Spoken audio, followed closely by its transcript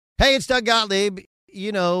Hey, it's Doug Gottlieb.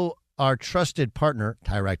 You know, our trusted partner,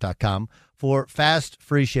 TireRack.com, for fast,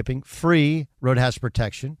 free shipping, free road hazard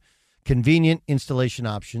protection, convenient installation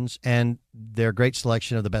options, and their great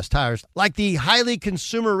selection of the best tires, like the highly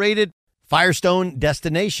consumer-rated Firestone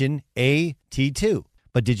Destination AT2.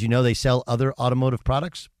 But did you know they sell other automotive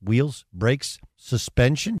products? Wheels, brakes,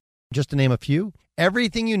 suspension, just to name a few.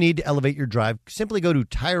 Everything you need to elevate your drive. Simply go to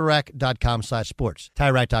TireRack.com/sports.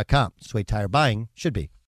 TireRack.com. It's the way tire buying should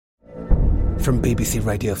be. From BBC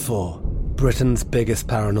Radio 4, Britain's biggest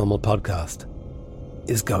paranormal podcast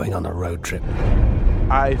is going on a road trip.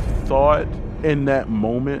 I thought in that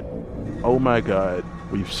moment, oh my God,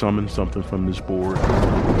 we've summoned something from this board.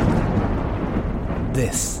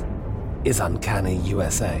 This is Uncanny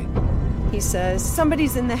USA. He says,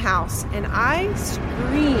 somebody's in the house, and I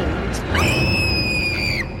screamed.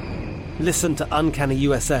 Listen to Uncanny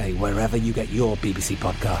USA wherever you get your BBC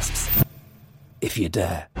podcasts, if you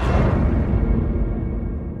dare.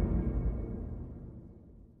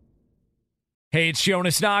 Hey, it's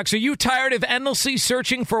Jonas Knox. Are you tired of endlessly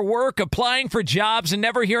searching for work, applying for jobs, and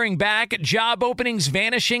never hearing back? Job openings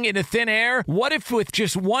vanishing into thin air? What if with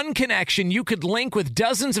just one connection, you could link with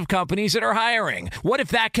dozens of companies that are hiring? What if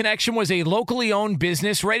that connection was a locally owned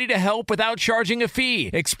business ready to help without charging a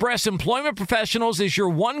fee? Express Employment Professionals is your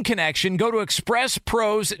one connection. Go to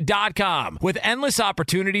expresspros.com. With endless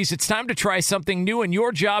opportunities, it's time to try something new in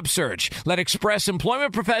your job search. Let Express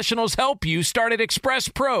Employment Professionals help you. Start at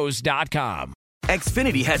expresspros.com.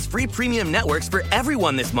 Xfinity has free premium networks for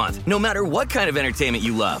everyone this month, no matter what kind of entertainment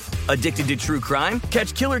you love. Addicted to true crime?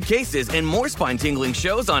 Catch killer cases and more spine-tingling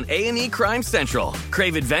shows on A&E Crime Central.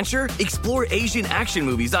 Crave adventure? Explore Asian action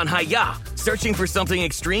movies on Hi-Ya. Searching for something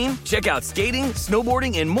extreme? Check out skating,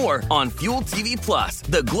 snowboarding, and more on Fuel TV Plus,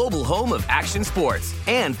 the global home of action sports.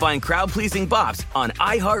 And find crowd-pleasing bops on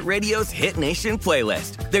iHeartRadio's Hit Nation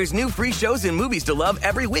playlist. There's new free shows and movies to love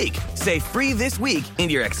every week. Say free this week in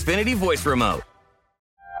your Xfinity voice remote.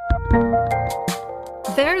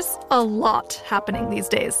 There's a lot happening these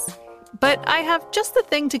days, but I have just the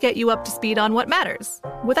thing to get you up to speed on what matters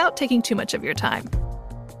without taking too much of your time.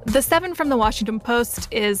 The 7 from the Washington Post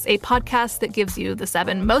is a podcast that gives you the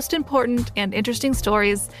 7 most important and interesting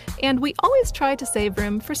stories, and we always try to save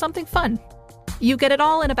room for something fun. You get it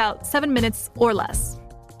all in about 7 minutes or less.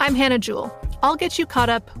 I'm Hannah Jewell. I'll get you caught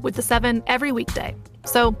up with the 7 every weekday.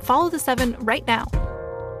 So follow the 7 right now.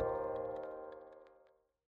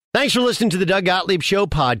 Thanks for listening to the Doug Gottlieb Show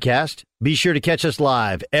podcast. Be sure to catch us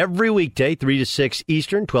live every weekday, 3 to 6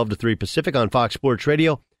 Eastern, 12 to 3 Pacific on Fox Sports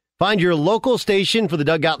Radio. Find your local station for the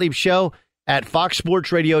Doug Gottlieb Show at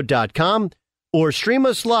foxsportsradio.com or stream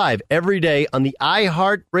us live every day on the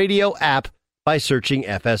iHeartRadio app by searching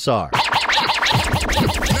FSR.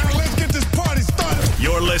 Now let's get this party started.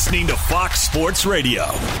 You're listening to Fox Sports Radio.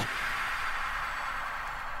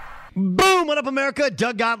 Boom! What up, America?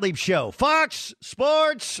 Doug Gottlieb Show, Fox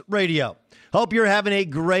Sports Radio. Hope you're having a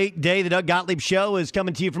great day. The Doug Gottlieb Show is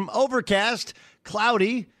coming to you from overcast,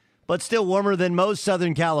 cloudy, but still warmer than most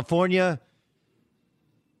Southern California.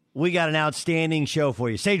 We got an outstanding show for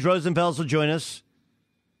you. Sage Rosenfels will join us,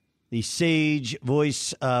 the sage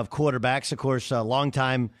voice of quarterbacks. Of course, a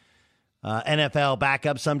longtime NFL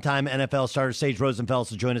backup, sometime NFL starter. Sage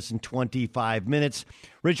Rosenfels will join us in 25 minutes.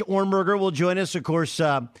 Rich Ornberger will join us. Of course,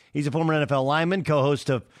 he's a former NFL lineman,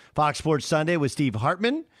 co-host of Fox Sports Sunday with Steve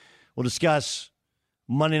Hartman. We'll discuss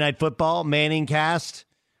Monday Night Football, Manning cast.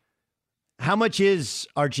 How much is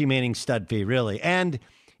Archie Manning's stud fee, really? And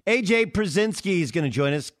AJ Przinsky is going to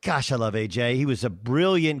join us. Gosh, I love AJ. He was a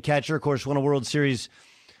brilliant catcher. Of course, won a World Series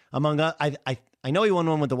among I know he won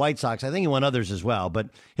one with the White Sox. I think he won others as well, but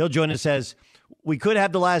he'll join us as we could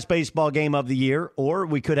have the last baseball game of the year, or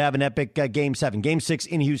we could have an epic Game 7. Game 6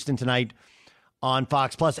 in Houston tonight on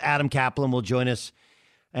Fox. Plus, Adam Kaplan will join us,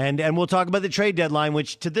 and we'll talk about the trade deadline,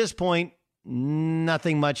 which to this point,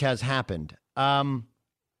 nothing much has happened.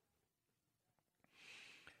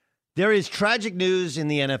 There is tragic news in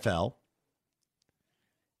the NFL.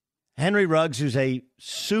 Henry Ruggs, who's a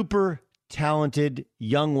super talented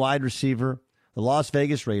young wide receiver, the Las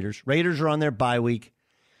Vegas Raiders. Raiders are on their bye week.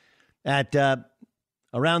 At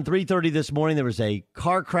around 3:30 this morning, there was a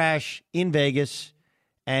car crash in Vegas,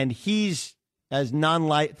 and he's has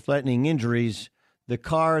non-life-threatening injuries. The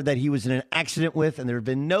car that he was in an accident with, and there have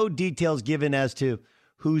been no details given as to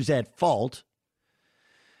who's at fault.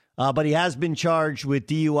 But he has been charged with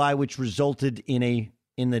DUI, which resulted in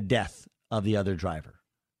the death of the other driver.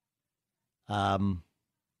 I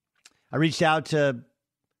reached out to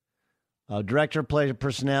director of player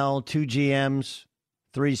personnel, 2 GMs,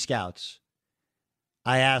 3 scouts.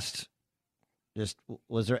 I asked Just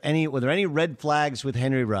were there any red flags with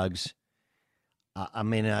Henry Ruggs? I'm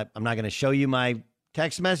not going to show you my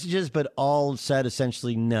text messages, but all said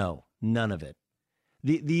essentially no, none of it.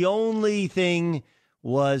 The only thing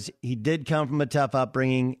was he did come from a tough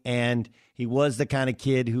upbringing, and he was the kind of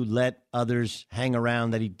kid who let others hang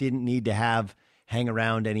around that he didn't need to have hang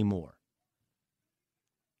around anymore.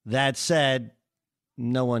 That said,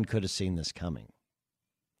 no one could have seen this coming.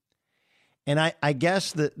 And I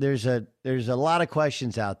guess that there's a lot of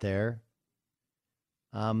questions out there.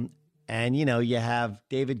 And, you have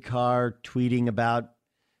David Carr tweeting about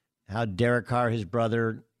how Derek Carr, his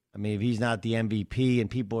brother, I mean, if he's not the MVP, and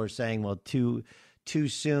people are saying, well, too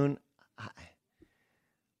soon.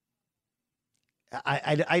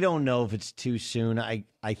 I don't know if it's too soon.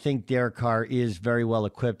 I think Derek Carr is very well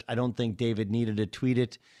equipped. I don't think David needed to tweet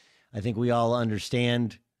it. I think we all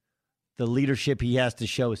understand the leadership he has to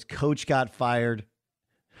show. His coach got fired,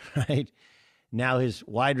 right? Now his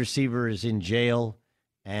wide receiver is in jail,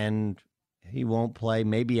 and he won't play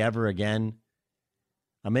maybe ever again.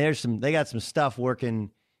 I mean, they got some stuff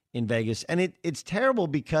working in Vegas, and it's terrible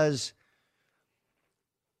because,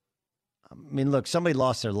 I mean, look, somebody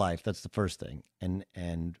lost their life. That's the first thing.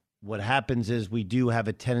 And what happens is we do have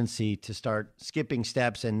a tendency to start skipping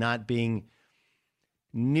steps and not being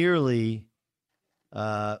nearly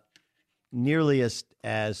as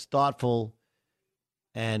thoughtful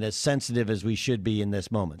and as sensitive as we should be in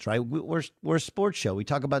this moment, right? We're a sports show. We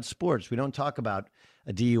talk about sports. We don't talk about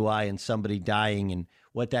a DUI and somebody dying and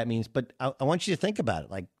what that means. But I want you to think about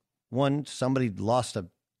it. Like, one, somebody lost a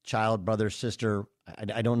child, brother, sister.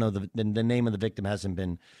 I don't know, the name of the victim hasn't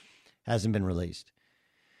been released.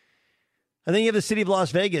 And then you have the city of Las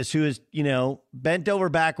Vegas, who is, bent over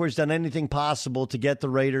backwards, done anything possible to get the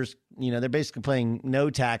Raiders. They're basically paying no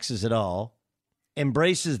taxes at all,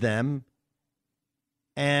 embraces them.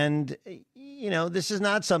 And, this is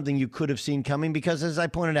not something you could have seen coming because, as I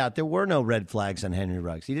pointed out, there were no red flags on Henry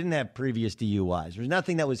Ruggs. He didn't have previous DUIs. There's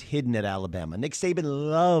nothing that was hidden at Alabama. Nick Saban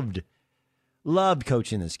loved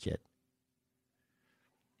coaching this kid.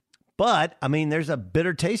 But, I mean, there's a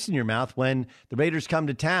bitter taste in your mouth when the Raiders come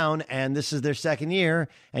to town and this is their second year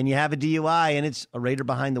and you have a DUI and it's a Raider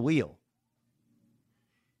behind the wheel.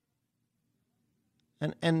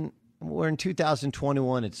 And we're in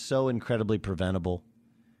 2021. It's so incredibly preventable,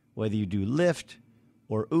 whether you do Lyft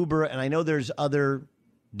or Uber. And I know there's other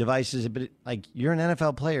devices, but like, you're an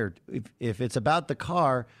NFL player. If it's about the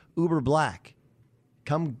car, Uber Black.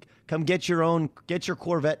 Come get your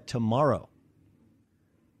Corvette tomorrow.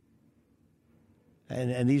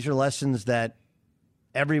 And these are lessons that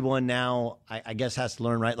everyone now, I guess, has to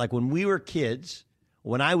learn, right? Like when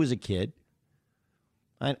I was a kid,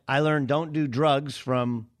 I learned don't do drugs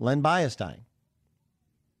from Len Biasstein.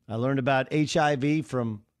 I learned about HIV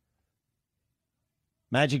from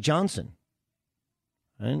Magic Johnson.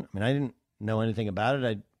 Right? I mean, I didn't know anything about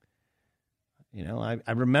it.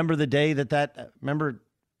 I remember the day that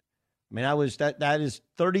is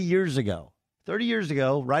 30 years ago. 30 years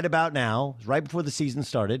ago, right about now, right before the season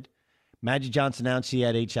started, Magic Johnson announced he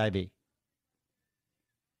had HIV.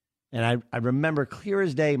 And I remember clear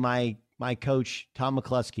as day my coach, Tom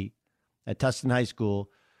McCluskey, at Tustin High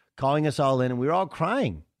School, calling us all in, and we were all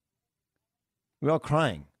crying.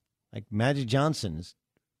 Like, Magic Johnson's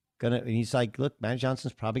and he's like, look, Magic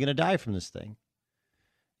Johnson's probably going to die from this thing.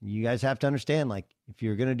 You guys have to understand, like, if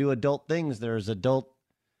you're going to do adult things, there's adult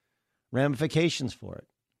ramifications for it.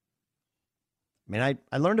 I mean,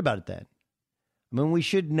 I learned about it then. I mean, we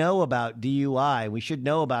should know about DUI. We should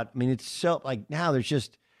know about, it's so, like, now there's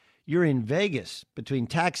just, you're in Vegas between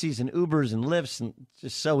taxis and Ubers and Lyfts, and it's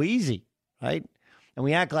just so easy, right? And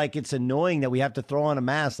we act like it's annoying that we have to throw on a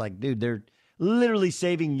mask. Like, dude, they're literally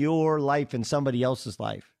saving your life and somebody else's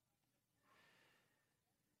life.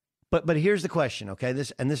 But here's the question, okay?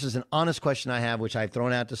 This is an honest question I have, which I've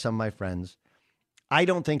thrown out to some of my friends. I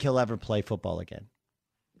don't think he'll ever play football again.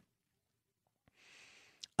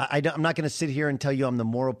 I'm not going to sit here and tell you I'm the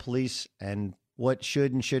moral police and what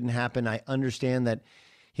should and shouldn't happen. I understand that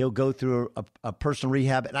he'll go through a personal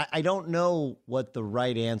rehab, and I don't know what the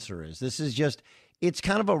right answer is. This is just, it's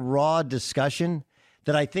kind of a raw discussion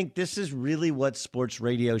that I think this is really what sports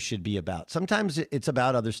radio should be about. Sometimes it's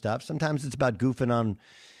about other stuff. Sometimes it's about goofing on,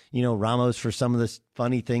 Ramos for some of the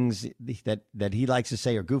funny things that he likes to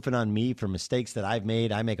say, or goofing on me for mistakes that I've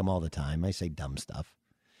made. I make them all the time. I say dumb stuff.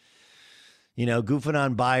 Goofing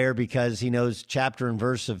on Bayer because he knows chapter and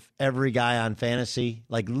verse of every guy on fantasy,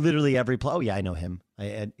 like literally every play. Oh, yeah, I know him.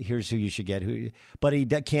 Here's who you should get. But he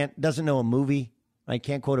doesn't know a movie. I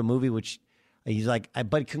can't quote a movie, which he's like,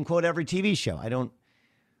 but can quote every TV show. I don't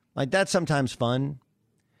like that's sometimes fun.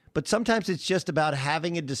 But sometimes it's just about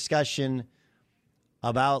having a discussion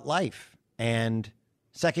about life and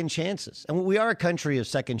second chances. And we are a country of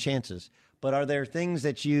second chances. But are there things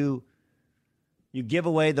that you give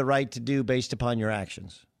away the right to do based upon your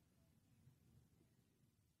actions?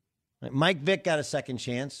 Mike Vick got a second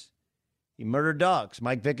chance. He murdered dogs.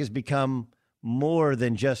 Mike Vick has become more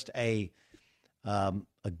than just a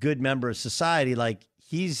good member of society. Like,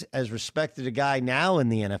 he's as respected a guy now in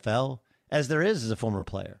the NFL as there is as a former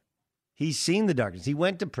player. He's seen the darkness. He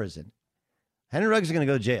went to prison. Henry Ruggs is going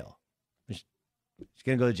to go to jail. He's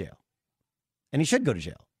going to go to jail. And he should go to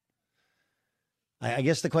jail. I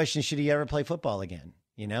guess the question is, should he ever play football again?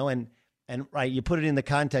 You know, and right, you put it in the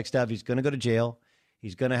context of he's going to go to jail.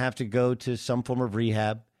 He's going to have to go to some form of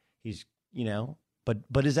rehab. He's, you know,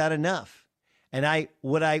 but is that enough? And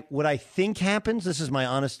what I think happens, this is my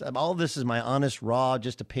honest, all of this is my honest, raw,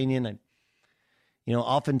 just opinion. You know,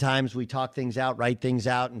 oftentimes we talk things out, write things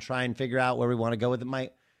out, and try and figure out where we want to go with it.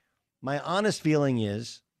 My honest feeling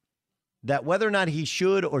is that whether or not he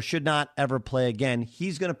should or should not ever play again,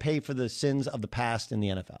 he's going to pay for the sins of the past in the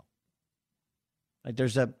NFL. Like,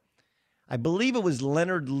 I believe it was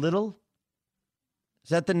Leonard Little.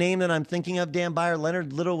 Is that the name that I'm thinking of, Dan Byer?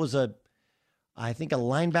 Leonard Little was I think a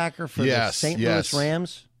linebacker for the St. Louis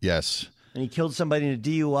Rams. Yes. And he killed somebody in a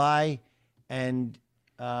DUI, and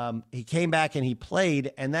he came back and he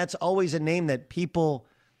played, and that's always a name that people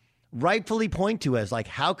rightfully point to as, like,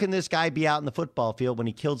 how can this guy be out in the football field when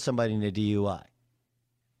he killed somebody in a DUI?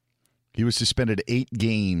 He was suspended 8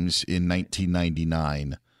 games in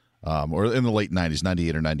 1999, or in the late 90s,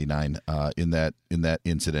 98 or 99, in that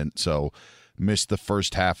incident. So missed the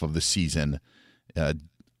first half of the season.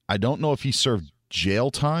 I don't know if he served jail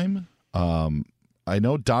time. I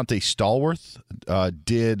know Dante Stallworth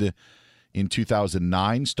did in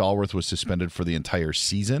 2009. Stallworth was suspended for the entire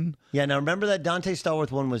season. Yeah, now remember that Dante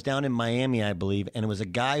Stallworth one was down in Miami, I believe, and it was a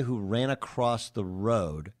guy who ran across the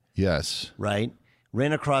road. Yes. Right?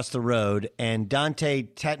 Ran across the road, and Dante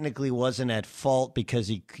technically wasn't at fault because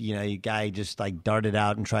the guy just like darted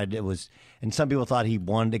out and tried. And some people thought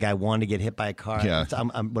the guy wanted to get hit by a car. Yeah.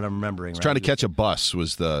 What I'm remembering. Trying to catch a bus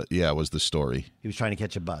was the story. He was trying to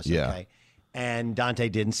catch a bus. Yeah. Okay. And Dante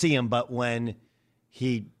didn't see him, but when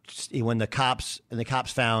the cops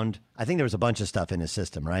found, I think there was a bunch of stuff in his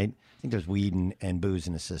system, right? I think there's weed and booze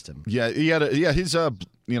in his system. Yeah, his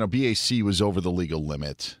BAC was over the legal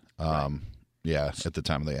limit. Right. Yeah, at the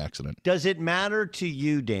time of the accident. Does it matter to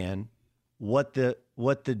you, Dan, what the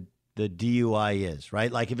DUI is,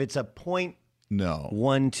 right? Like if it's a .12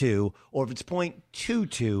 or if it's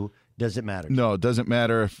 .22, does it matter? No, it doesn't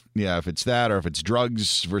matter if it's that or if it's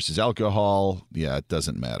drugs versus alcohol. Yeah, it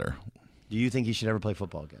doesn't matter. Do you think he should ever play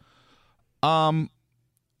football again? I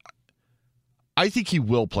think he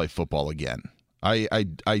will play football again. I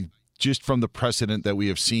just from the precedent that we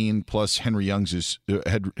have seen, plus Henry Ruggs is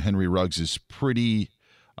pretty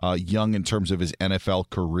young in terms of his NFL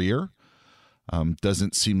career.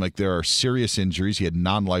 Doesn't seem like there are serious injuries. He had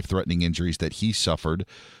non-life-threatening injuries that he suffered.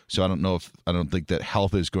 So I don't think that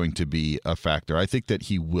health is going to be a factor. I think that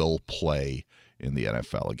he will play in the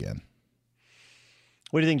NFL again.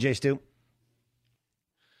 What do you think, Jay Stu?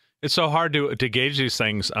 It's so hard to gauge these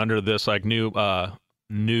things under this like new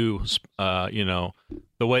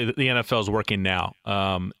the way that the NFL is working now.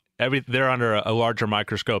 They're under a larger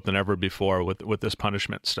microscope than ever before with this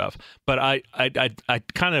punishment stuff. But I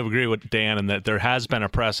kind of agree with Dan in that there has been a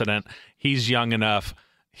precedent. He's young enough.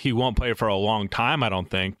 He won't play for a long time, I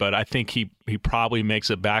don't think, but I think he probably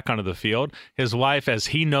makes it back onto the field. His life, as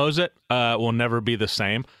he knows it, will never be the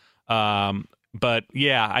same. But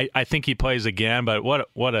yeah, I think he plays again. But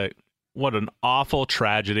what an awful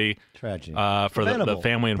tragedy for the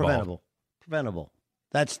family involved. Preventable.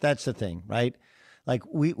 That's the thing, right? Like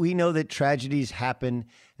we know that tragedies happen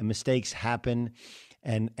and mistakes happen,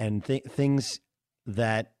 and things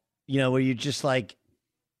that where you just like.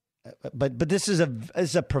 But this is a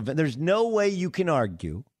prevent. There's no way you can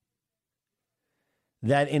argue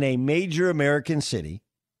that in a major American city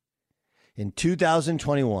in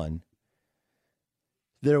 2021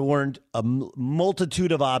 there weren't a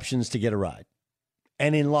multitude of options to get a ride,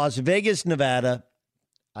 and in Las Vegas, Nevada,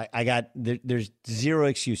 there's zero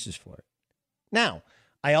excuses for it. Now,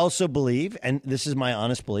 I also believe, and this is my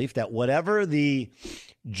honest belief, that whatever the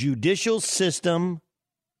judicial system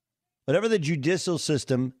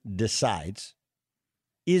decides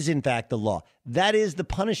is in fact the law. That is the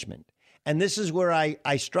punishment. And this is where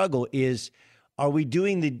I struggle is, are we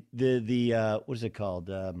doing the what is it called?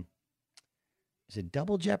 Is it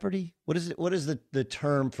double jeopardy? What is it? What is the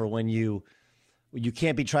term for when you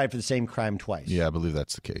can't be tried for the same crime twice? Yeah, I believe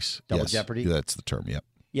that's the case. Double jeopardy? That's the term, yep.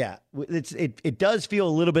 Yeah, it does feel a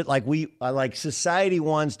little bit like like society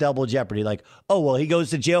wants double jeopardy. Like, oh, well, he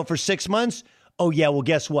goes to jail for 6 months. Oh, yeah, well,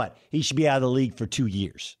 guess what? He should be out of the league for 2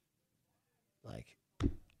 years. Like, I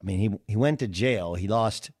mean, he went to jail.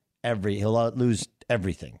 He'll lose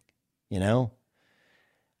everything, you know?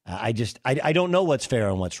 I don't know what's fair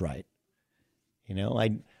and what's right. You know,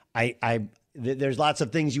 there's lots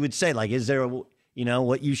of things you would say. Like, is there,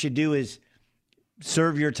 what you should do is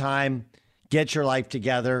serve your time, get your life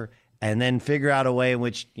together, and then figure out a way in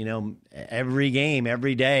which, every game,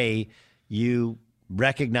 every day, you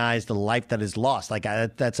recognize the life that is lost. Like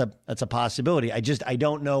that's a possibility. I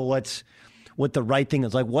don't know what the right thing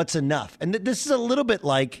is. Like, what's enough? And this is a little bit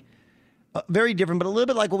like, very different, but a little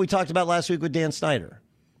bit like what we talked about last week with Dan Snyder,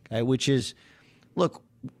 okay, which is, look,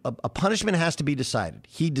 a punishment has to be decided.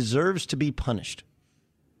 He deserves to be punished.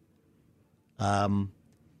 And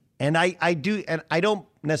I don't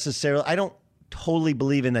totally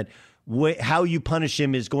believe in that. How you punish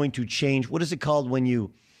him is going to change. What is it called when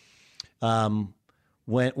you,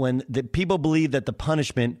 when the people believe that the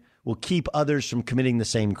punishment will keep others from committing the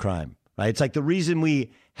same crime, right? It's like the reason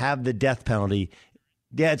we have the death penalty.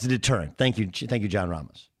 Yeah, it's a deterrent. Thank you, John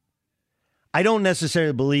Ramos. I don't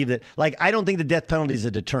necessarily believe that. Like, I don't think the death penalty is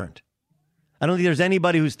a deterrent. I don't think there's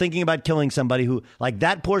anybody who's thinking about killing somebody who, like,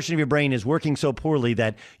 that portion of your brain is working so poorly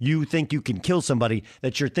that you think you can kill somebody,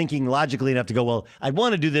 that you're thinking logically enough to go, well, I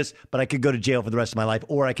want to do this, but I could go to jail for the rest of my life,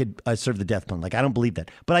 or I could serve the death penalty. Like, I don't believe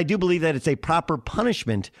that. But I do believe that it's a proper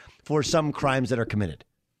punishment for some crimes that are committed.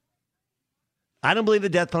 I don't believe the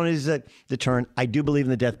death penalty is a deterrent. I do believe in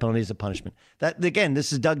the death penalty as a punishment. That, again,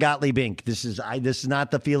 this is Doug Gottlieb Inc. This is not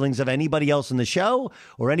the feelings of anybody else in the show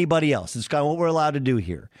or anybody else. It's kind of what we're allowed to do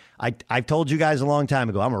here. I've told you guys a long time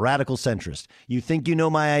ago, I'm a radical centrist. You think you know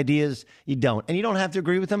my ideas, you don't. And you don't have to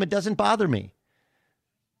agree with them. It doesn't bother me.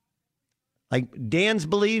 Like Dan's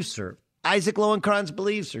beliefs or Isaac Lowenkron's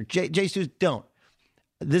beliefs or Jay Stu's don't.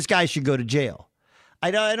 This guy should go to jail. I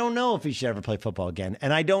don't know if he should ever play football again.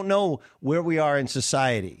 And I don't know where we are in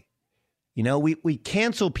society. We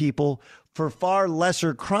cancel people for far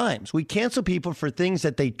lesser crimes. We cancel people for things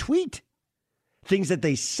that they tweet, things that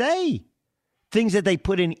they say, things that they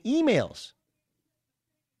put in emails.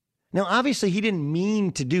 Now, obviously, he didn't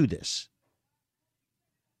mean to do this.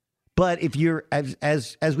 But if you're,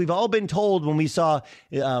 as we've all been told when we saw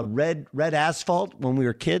red asphalt when we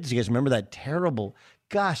were kids, you guys remember that terrible.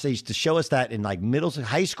 Gosh, they used to show us that in like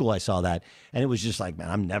high school. I saw that, and it was just like, man,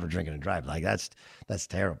 I'm never drinking and driving. Like that's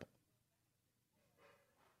terrible.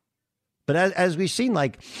 But as we've seen,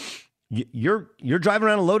 like you're driving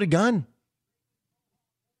around a loaded gun,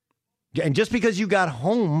 and just because you got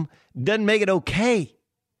home doesn't make it okay.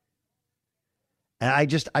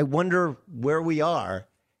 And I wonder where we are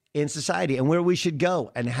in society and where we should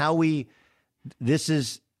go and how this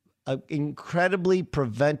is an incredibly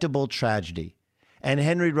preventable tragedy. And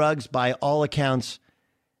Henry Ruggs, by all accounts,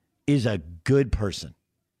 is a good person.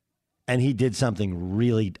 And he did something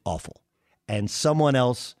really awful. And someone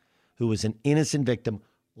else who was an innocent victim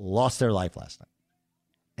lost their life last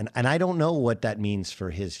night. And I don't know what that means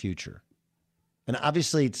for his future. And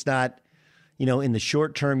obviously it's not, in the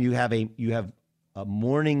short term, you have a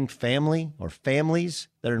mourning family or families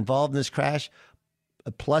that are involved in this crash.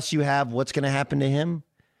 Plus you have what's going to happen to him.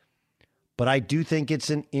 But I do think it's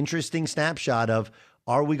an interesting snapshot of,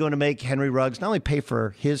 are we going to make Henry Ruggs not only pay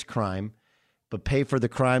for his crime, but pay for the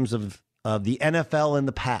crimes of the NFL in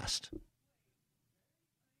the past?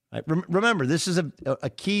 Right? Remember, this is a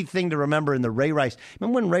key thing to remember in the Ray Rice.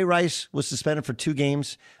 Remember when Ray Rice was suspended for 2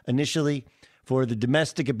 games initially for the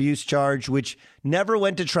domestic abuse charge, which never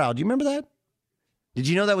went to trial? Do you remember that? Did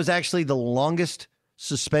you know that was actually the longest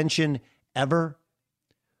suspension ever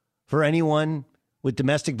for anyone with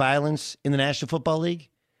domestic violence in the National Football League?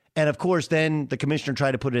 And of course, then the commissioner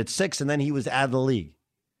tried to put it at 6, and then he was out of the league.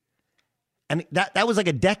 And that was like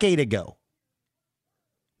a decade ago.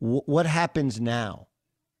 What happens now?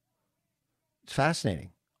 It's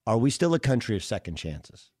fascinating. Are we still a country of second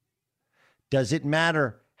chances? Does it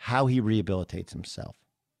matter how he rehabilitates himself?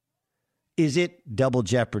 Is it double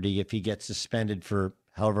jeopardy if he gets suspended for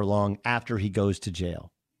however long after he goes to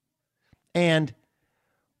jail? And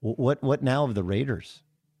what now of the Raiders?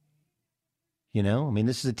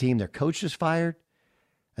 This is a team, their coach was fired,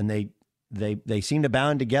 and they seem to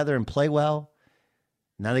bound together and play well.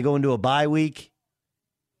 Now they go into a bye week,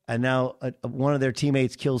 and now one of their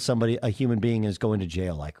teammates kills somebody, a human being, and is going to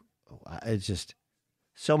jail. Like, it's just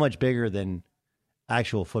so much bigger than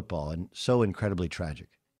actual football and so incredibly tragic.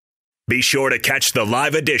 Be sure to catch the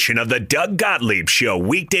live edition of the Doug Gottlieb Show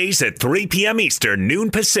weekdays at 3 p.m. Eastern,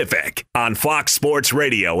 noon Pacific on Fox Sports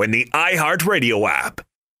Radio and the iHeartRadio app.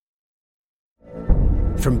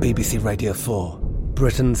 From BBC Radio 4,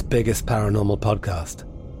 Britain's biggest paranormal podcast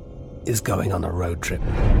is going on a road trip.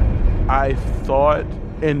 I thought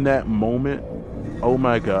in that moment, oh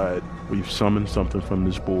my God, we've summoned something from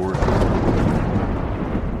this board.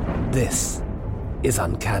 This is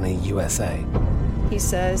Uncanny USA. He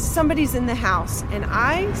says, somebody's in the house, and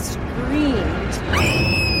I screamed.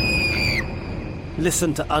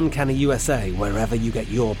 Listen to Uncanny USA wherever you get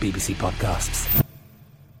your BBC podcasts,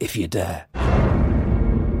 if you dare.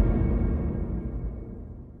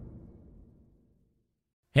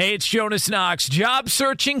 Hey, it's Jonas Knox. Job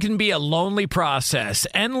searching can be a lonely process.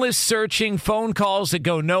 Endless searching, phone calls that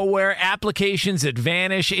go nowhere, applications that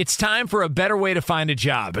vanish. It's time for a better way to find a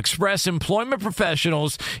job. Express Employment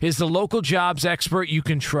Professionals is the local jobs expert you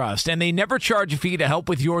can trust, and they never charge a fee to help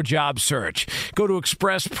with your job search. Go to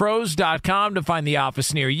expresspros.com to find the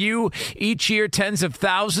office near you. Each year, tens of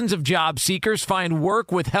thousands of job seekers find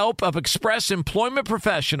work with help of Express Employment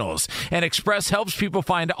Professionals, and Express helps people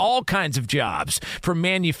find all kinds of jobs, from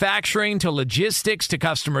manufacturing to logistics to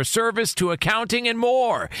customer service to accounting and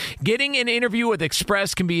more. Getting an interview with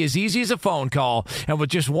Express can be as easy as a phone call, and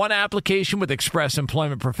with just one application with Express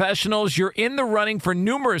Employment Professionals, you're in the running for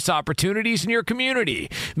numerous opportunities in your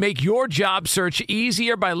community. Make your job search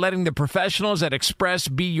easier by letting the professionals at Express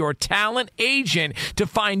be your talent agent to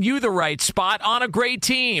find you the right spot on a great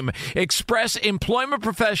team. Express Employment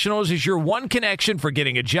Professionals is your one connection for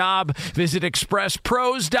getting a job. Visit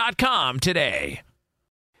expresspros.com today.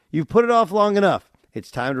 You've put it off long enough.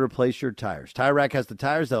 It's time to replace your tires. Tire Rack has the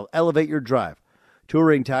tires that'll elevate your drive.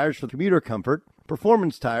 Touring tires for commuter comfort,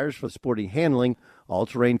 performance tires for sporty handling,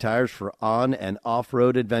 all-terrain tires for on- and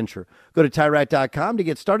off-road adventure. Go to TireRack.com to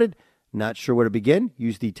get started. Not sure where to begin?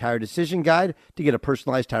 Use the Tire Decision Guide to get a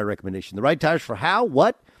personalized tire recommendation. The right tires for how,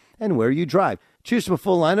 what, and where you drive. Choose from a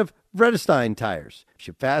full line of Vredestein tires.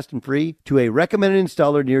 Ship fast and free to a recommended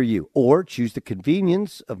installer near you. Or choose the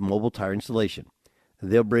convenience of mobile tire installation.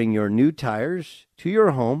 They'll bring your new tires to your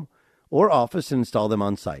home or office and install them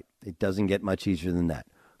on site. It doesn't get much easier than that.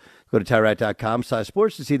 Go to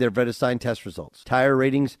TireRack.com/sports to see their Vredestein test results, tire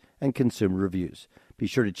ratings, and consumer reviews. Be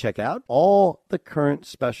sure to check out all the current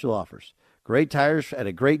special offers. Great tires at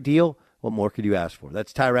a great deal. What more could you ask for?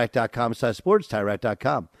 That's TireRack.com/sports,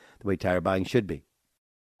 TireRack.com, the way tire buying should be.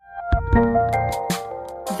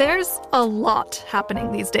 There's a lot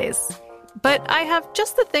happening these days. But I have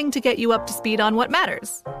just the thing to get you up to speed on what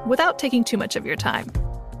matters, without taking too much of your time.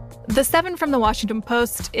 The 7 from the Washington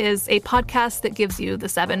Post is a podcast that gives you the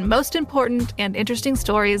 7 most important and interesting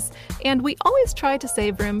stories, and we always try to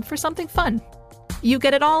save room for something fun. You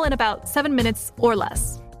get it all in about 7 minutes or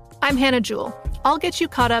less. I'm Hannah Jewell. I'll get you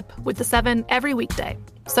caught up with the 7 every weekday.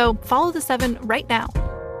 So follow the 7 right now.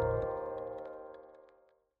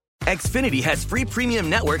 Xfinity has free premium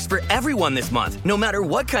networks for everyone this month, no matter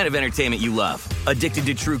what kind of entertainment you love. Addicted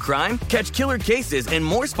to true crime? Catch killer cases and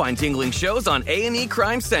more spine-tingling shows on A&E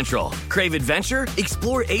Crime Central. Crave adventure?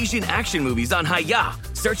 Explore Asian action movies on Hi-Ya.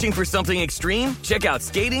 Searching for something extreme? Check out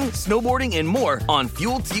skating, snowboarding, and more on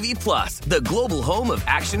Fuel TV Plus, the global home of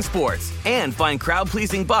action sports. And find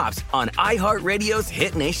crowd-pleasing bops on iHeartRadio's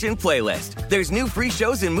Hit Nation playlist. There's new free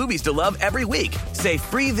shows and movies to love every week. Say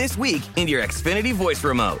free this week in your Xfinity voice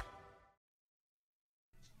remote.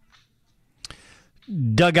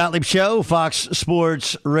 Doug Gottlieb Show, Fox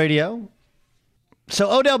Sports Radio. So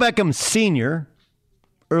Odell Beckham Sr.,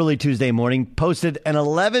 early Tuesday morning, posted an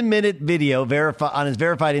 11-minute video on his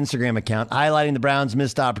verified Instagram account highlighting the Browns'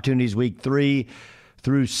 missed opportunities week 3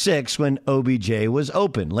 through 6 when OBJ was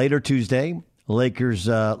open. Later Tuesday, Lakers'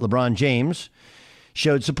 LeBron James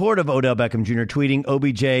showed support of Odell Beckham Jr., tweeting,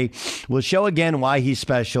 OBJ will show again why he's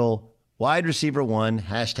special. Wide receiver 1,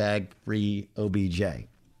 hashtag free OBJ.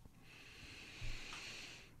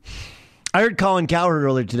 I heard Colin Cowherd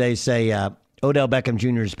earlier today say Odell Beckham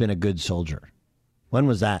Jr. has been a good soldier. When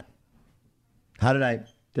was that? How did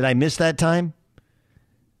I miss that time?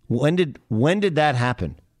 When did that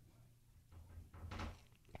happen?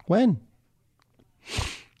 When?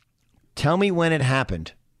 Tell me when it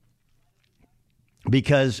happened.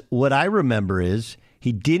 Because what I remember is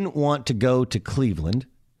he didn't want to go to Cleveland.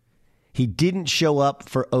 He didn't show up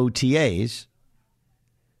for OTAs.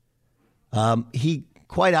 He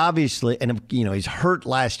quite obviously, and he's hurt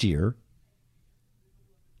last year.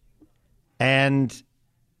 And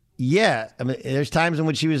yeah, I mean, there's times in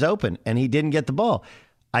which he was open and he didn't get the ball.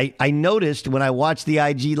 I noticed when I watched the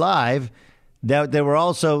IG Live that there were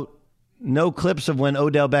also no clips of when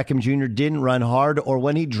Odell Beckham Jr. didn't run hard or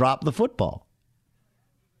when he dropped the football.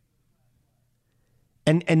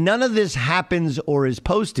 And none of this happens or is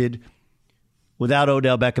posted without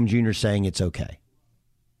Odell Beckham Jr. saying it's okay.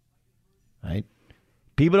 Right?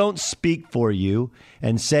 People don't speak for you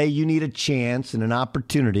and say you need a chance and an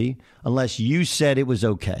opportunity unless you said it was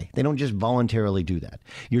okay. They don't just voluntarily do that.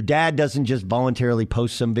 Your dad doesn't just voluntarily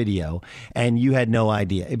post some video and you had no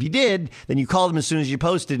idea. If you did, then you called him as soon as you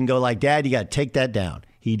posted and go like, Dad, you got to take that down.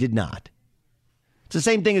 He did not. It's the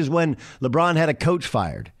same thing as when LeBron had a coach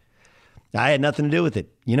fired. I had nothing to do with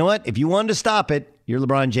it. You know what? If you wanted to stop it, you're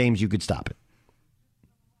LeBron James, you could stop it.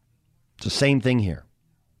 It's the same thing here.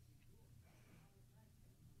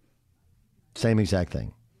 Same exact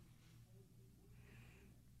thing.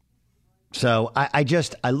 So I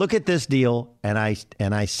look at this deal and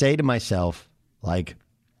I say to myself, like,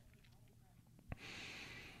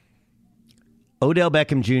 Odell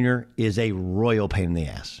Beckham Jr. is a royal pain in the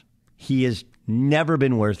ass. He has never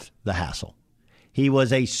been worth the hassle. He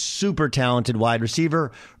was a super talented wide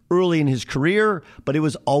receiver early in his career, but it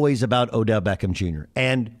was always about Odell Beckham Jr.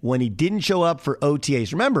 And when he didn't show up for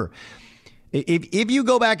OTAs, remember, if you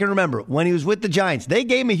go back and remember, when he was with the Giants, they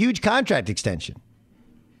gave him a huge contract extension.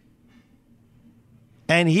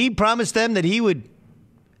 And he promised them that he would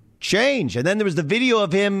change. And then there was the video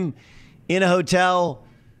of him in a hotel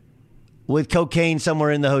with cocaine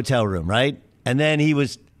somewhere in the hotel room, right? And then he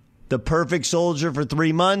was the perfect soldier for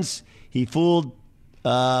 3 months. He fooled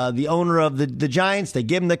the owner of the Giants. They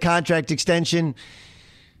gave him the contract extension.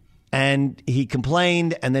 And he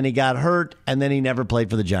complained, and then he got hurt, and then he never played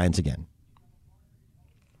for the Giants again.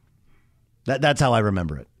 That's how I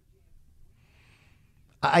remember it.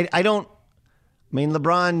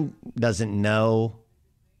 LeBron doesn't know.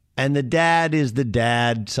 And the dad is the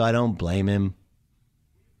dad, so I don't blame him.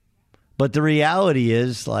 But the reality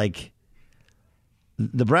is, like,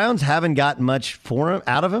 the Browns haven't gotten much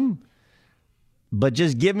out of him. But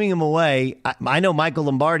just giving him away, I know Michael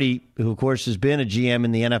Lombardi, who, of course, has been a GM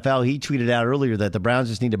in the NFL, he tweeted out earlier that the Browns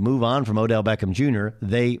just need to move on from Odell Beckham Jr.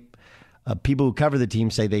 People who cover the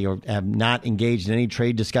team say they have not engaged in any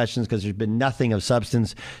trade discussions because there's been nothing of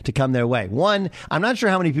substance to come their way. One, I'm not sure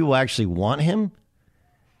how many people actually want him.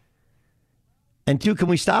 And two, can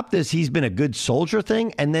we stop this? He's been a good soldier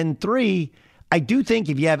thing. And then three, I do think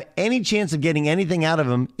if you have any chance of getting anything out of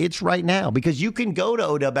him, it's right now. Because you can go to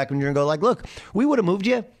Odell Beckham Jr. and go like, look, we would have moved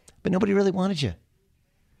you, but nobody really wanted you.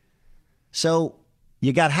 So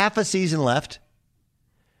you got half a season left.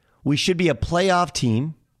 We should be a playoff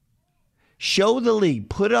team. Show the league,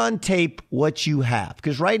 put on tape what you have.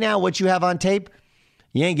 Because right now, what you have on tape,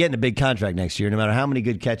 you ain't getting a big contract next year, no matter how many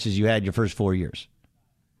good catches you had your first 4 years.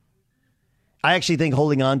 I actually think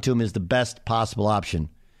holding on to him is the best possible option.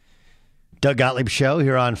 Doug Gottlieb Show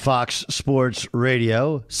here on Fox Sports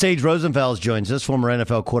Radio. Sage Rosenfels joins us, former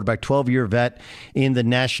NFL quarterback, 12-year vet in the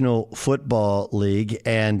National Football League.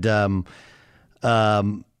 And there's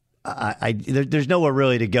nowhere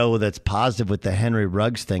really to go that's positive with the Henry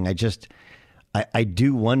Ruggs thing. I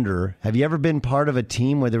do wonder, have you ever been part of a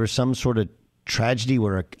team where there was some sort of tragedy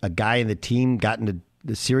where a guy in the team got into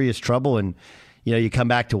serious trouble and, you come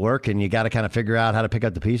back to work and you got to kind of figure out how to pick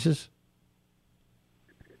up the pieces?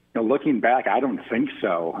 Looking back, I don't think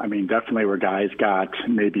so. I mean, definitely where guys got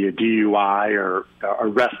maybe a DUI or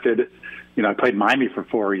arrested. I played Miami for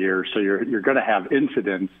 4 years, so you're going to have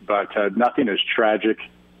incidents, but nothing as tragic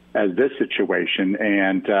as this situation.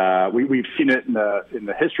 And we've seen it in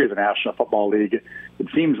the history of the National Football League. It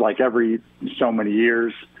seems like every so many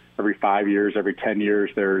years, every 5 years, every 10 years,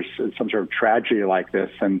 there's some sort of tragedy like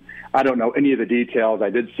this. And I don't know any of the details. I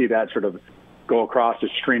did see that sort of go across the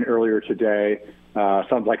screen earlier today.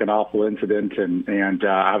 Sounds like an awful incident, and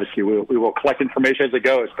obviously we will collect information as it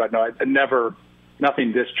goes. But no,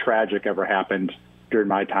 nothing this tragic ever happened during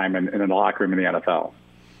my time in the locker room in the NFL.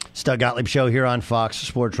 It's Doug Gottlieb Show here on Fox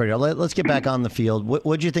Sports Radio. Let's get back on the field. What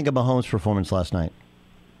did you think of Mahomes' performance last night?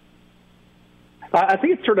 I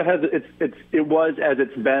think it sort of has. It was as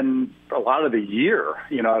it's been a lot of the year.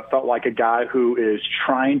 It felt like a guy who is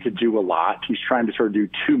trying to do a lot. He's trying to sort of do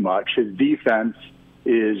too much. His defense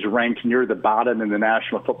is ranked near the bottom in the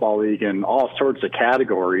National Football League in all sorts of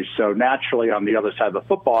categories. So naturally, on the other side of the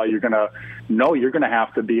football, you're going to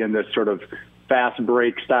have to be in this sort of fast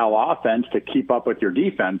break style offense to keep up with your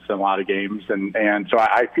defense in a lot of games. And so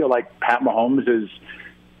I feel like Pat Mahomes is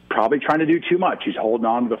probably trying to do too much. He's holding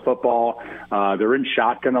on to the football. They're in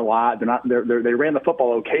shotgun a lot. They ran the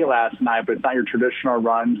football okay last night, but it's not your traditional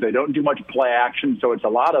runs. They don't do much play action, so it's a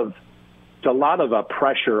lot of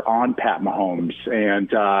pressure on Pat Mahomes. And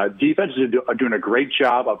defenses are doing a great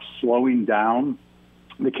job of slowing down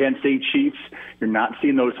the Kansas City Chiefs. You're not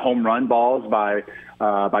seeing those home run balls by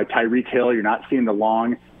Tyreek Hill. You're not seeing the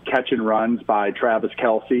long catch and runs by Travis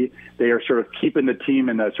Kelce. They are sort of keeping the team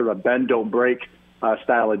in a sort of bend, don't break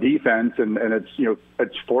style of defense, and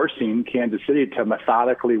it's forcing Kansas City to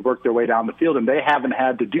methodically work their way down the field, and they haven't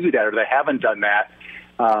had to do that, or they haven't done that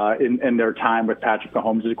in their time with Patrick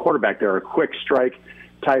Mahomes as a quarterback. They're a quick strike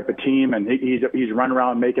type of team, and he's running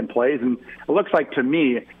around making plays, and it looks like to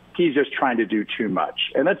me he's just trying to do too much,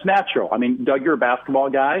 and that's natural. I mean, Doug, you're a basketball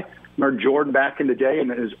guy. Remember Jordan back in the day, and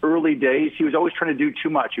in his early days, he was always trying to do too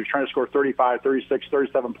much. He was trying to score 35, 36,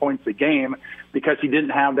 37 points a game because he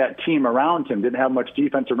didn't have that team around him, didn't have much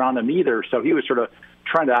defense around him either. So he was sort of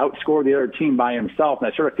trying to outscore the other team by himself.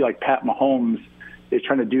 And I sort of feel like Pat Mahomes is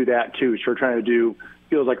trying to do that too. Sort of trying to do,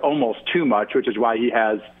 feels like almost too much, which is why he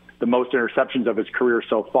has the most interceptions of his career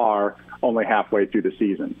so far, only halfway through the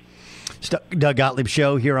season. Doug Gottlieb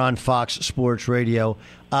Show here on Fox Sports Radio.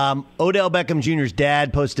 Odell Beckham Jr.'s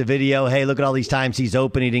dad posted a video. Hey, look at all these times he's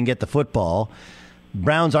open. He didn't get the football.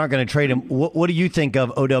 Browns aren't going to trade him. What do you think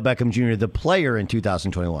of Odell Beckham Jr., the player in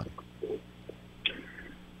 2021?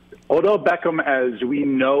 Odell Beckham, as we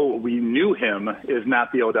knew him, is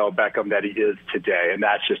not the Odell Beckham that he is today, and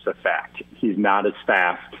that's just a fact. He's not as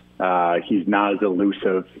fast. He's not as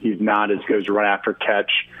elusive. He's not as good as run after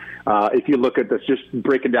catch. If you look at this, just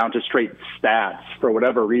break it down to straight stats, for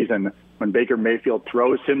whatever reason, when Baker Mayfield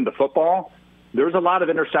throws him the football, there's a lot of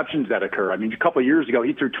interceptions that occur. I mean, a couple of years ago,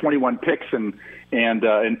 he threw 21 picks, and 9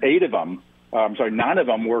 of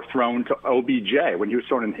them were thrown to OBJ when he was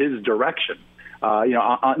thrown in his direction.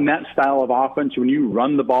 On that style of offense, when you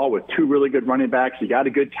run the ball with two really good running backs, you got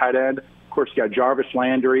a good tight end. Of course, you got Jarvis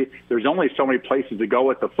Landry. There's only so many places to go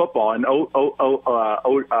with the football, and Odell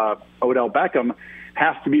Beckham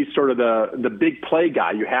has to be sort of the big play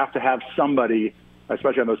guy. You have to have somebody,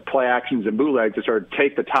 especially on those play actions and bootlegs, to sort of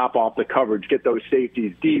take the top off the coverage, get those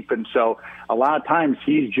safeties deep. And so a lot of times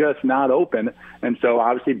he's just not open. And so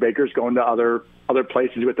obviously Baker's going to other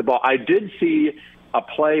places with the ball. I did see a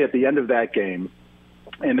play at the end of that game,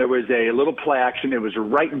 and there was a little play action. It was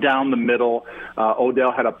right down the middle.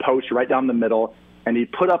 Odell had a post right down the middle, and he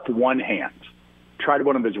put up one hand, tried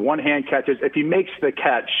one of his one-hand catches. If he makes the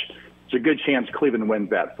catch, it's a good chance Cleveland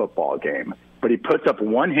wins that football game. But he puts up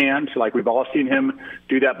one hand, like we've all seen him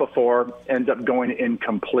do that before, ends up going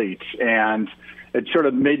incomplete. And it sort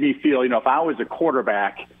of made me feel, if I was a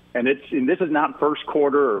quarterback, and this is not first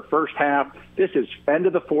quarter or first half, this is end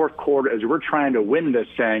of the fourth quarter as we're trying to win this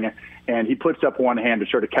thing, and he puts up one hand to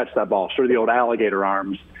sort of catch that ball, sort of the old alligator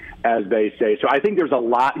arms, as they say. So I think there's a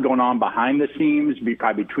lot going on behind the scenes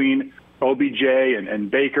between OBJ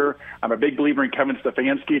and Baker. I'm a big believer in Kevin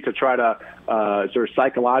Stefanski to try to sort of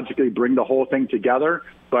psychologically bring the whole thing together.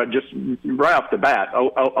 But just right off the bat,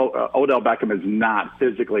 Odell Beckham is not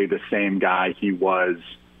physically the same guy he was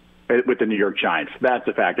with the New York Giants. That's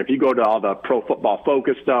a fact. If you go to all the Pro Football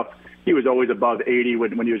Focus stuff, he was always above 80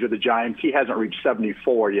 when he was with the Giants. He hasn't reached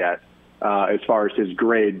 74 yet as far as his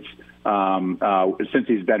grades since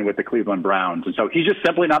he's been with the Cleveland Browns. And so he's just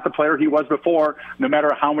simply not the player he was before. No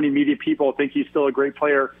matter how many media people think he's still a great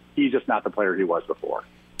player, he's just not the player he was before.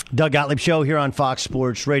 Doug Gottlieb Show here on Fox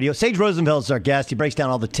Sports Radio. Sage Rosenfeld is our guest. He breaks down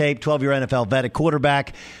all the tape, 12-year NFL vet at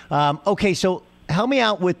quarterback. Okay, so help me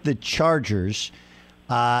out with the Chargers.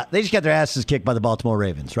 They just got their asses kicked by the Baltimore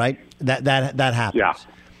Ravens, right? That happens. Yeah.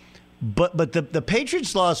 But the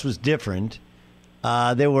Patriots' loss was different.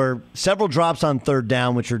 There were several drops on third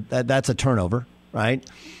down, which that's a turnover, right?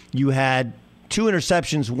 You had 2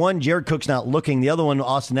 interceptions. One, Jared Cook's not looking. The other one,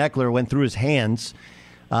 Austin Eckler, went through his hands.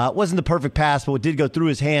 It wasn't the perfect pass, but it did go through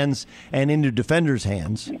his hands and into defenders'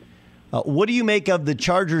 hands. What do you make of the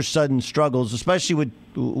Chargers' sudden struggles, especially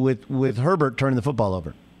with Herbert turning the football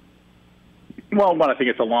over? Well, I think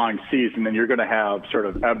it's a long season, and you're going to have sort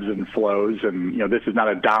of ebbs and flows. And, this is not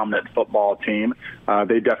a dominant football team.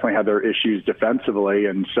 They definitely have their issues defensively,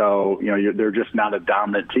 and so, they're just not a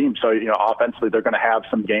dominant team. So, offensively, they're going to have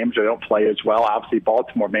some games where they don't play as well. Obviously,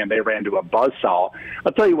 Baltimore, man, they ran to a buzzsaw.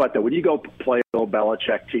 I'll tell you what, though, when you go play a Bill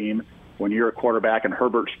Belichick team, when you're a quarterback and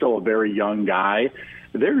Herbert's still a very young guy,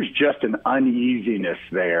 there's just an uneasiness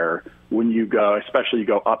there when you go, especially you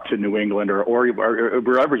go up to New England or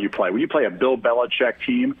wherever you play. When you play a Bill Belichick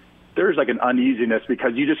team, there's like an uneasiness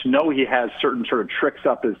because you just know he has certain sort of tricks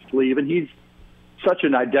up his sleeve, and he's such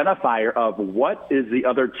an identifier of what is the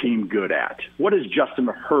other team good at? What is Justin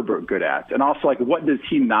Herbert good at? And also, what does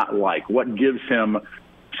he not like? What gives him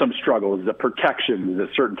some struggles? Is it protections? Is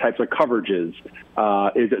it certain types of coverages?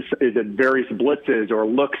 Is it various blitzes or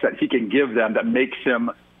looks that he can give them that makes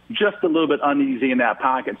him just a little bit uneasy in that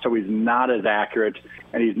pocket, so he's not as accurate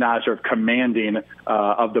and he's not sort of commanding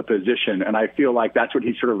of the position. And I feel like that's what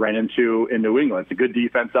he sort of ran into in New England. It's a good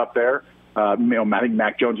defense up there. I think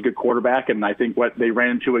Mac Jones is a good quarterback, and I think what they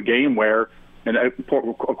ran into a game where and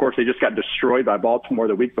of course they just got destroyed by Baltimore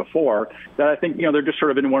the week before, that I think, they're just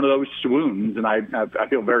sort of in one of those swoons. And I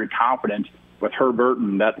feel very confident with Herbert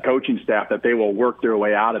and that coaching staff that they will work their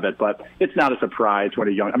way out of it. But it's not a surprise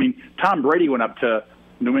Tom Brady went up to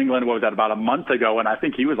New England, what was that, about a month ago, and I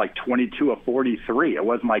think he was like 22 of 43. It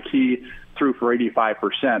wasn't like he threw for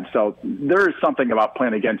 85%. So there is something about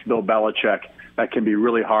playing against Bill Belichick that can be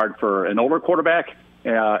really hard for an older quarterback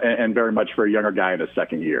and very much for a younger guy in his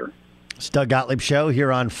second year. It's Doug Gottlieb Show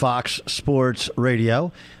here on Fox Sports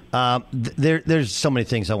Radio. There's so many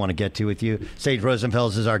things I want to get to with you. Sage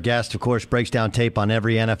Rosenfels is our guest, of course, breaks down tape on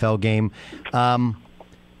every NFL game.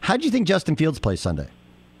 How do you think Justin Fields plays Sunday?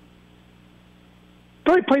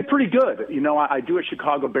 He played pretty good. I do a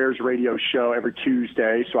Chicago Bears radio show every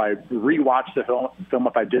Tuesday, so I rewatched the film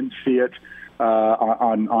if I didn't see it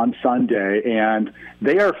on Sunday, and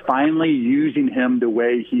they are finally using him the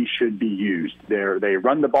way he should be used. They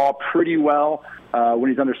run the ball pretty well when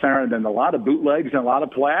he's under center, and then a lot of bootlegs and a lot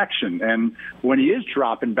of play action. And when he is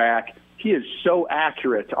dropping back, he is so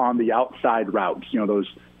accurate on the outside routes,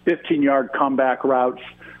 those 15-yard comeback routes.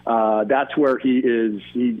 That's where he is.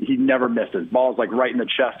 He never misses. Ball's like right in the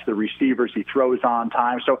chest of the receivers. He throws on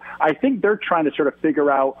time. So I think they're trying to sort of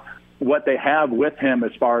figure out what they have with him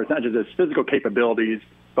as far as not just his physical capabilities,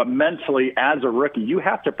 but mentally as a rookie. You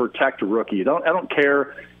have to protect a rookie. I don't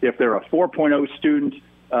care if they're a 4.0 student,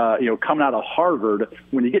 coming out of Harvard.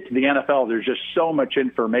 When you get to the NFL, there's just so much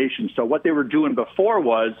information. So what they were doing before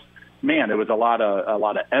was, it was a lot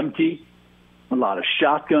of empty, a lot of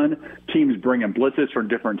shotgun, teams bringing blitzes from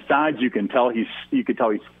different sides. You can tell he's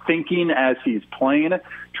thinking as he's playing,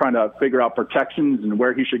 trying to figure out protections and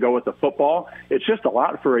where he should go with the football. It's just a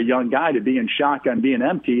lot for a young guy to be in shotgun, being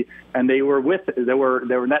empty, and they were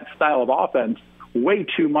in that style of offense way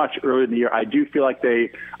too much early in the year. I do feel like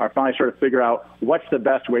they are finally trying to figure out what's the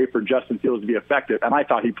best way for Justin Fields to be effective, and I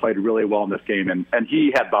thought he played really well in this game, and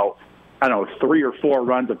he had about 3 or 4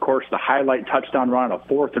 runs. Of course, the highlight touchdown run on a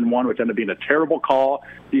 4th and 1, which ended up being a terrible call.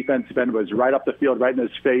 Defensive end was right up the field, right in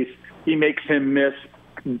his face. He makes him miss,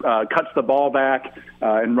 cuts the ball back,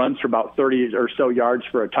 and runs for about 30 or so yards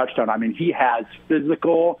for a touchdown. He has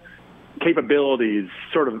physical capabilities,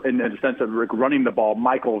 sort of in the sense of running the ball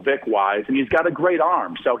Michael Vick-wise, and he's got a great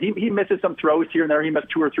arm. So he misses some throws here and there. He missed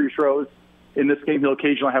 2 or 3 throws. In this game, he'll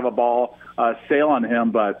occasionally have a ball sail on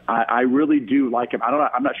him, but I really do like him.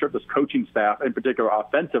 I'm not sure if this coaching staff, in particular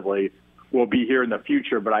offensively, will be here in the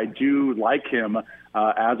future, but I do like him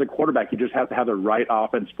as a quarterback. You just have to have the right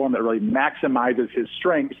offense for him that really maximizes his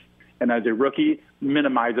strengths, and as a rookie,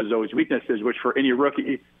 minimizes those weaknesses, which for any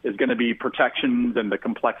rookie is going to be protections and the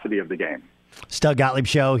complexity of the game. It's Doug Gottlieb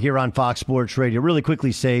Show here on Fox Sports Radio. Really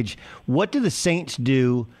quickly, Sage, what do the Saints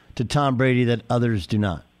do to Tom Brady that others do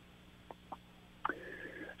not?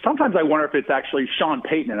 Sometimes I wonder if it's actually Sean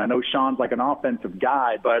Payton, and I know Sean's like an offensive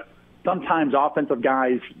guy, but sometimes offensive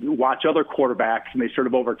guys watch other quarterbacks and they sort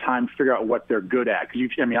of over time figure out what they're good at.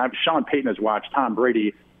 Sean Payton has watched Tom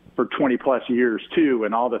Brady for 20-plus years too,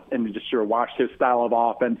 and just sort of watched his style of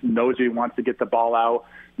offense, knows he wants to get the ball out,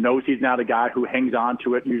 knows he's not a guy who hangs on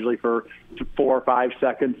to it usually for 4 or 5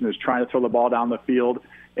 seconds and is trying to throw the ball down the field.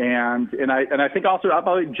 And I think also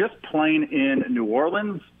just playing in New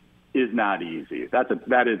Orleans is not easy. That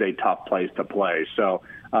is a tough place to play. So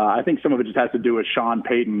I think some of it just has to do with Sean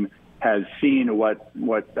Payton has seen what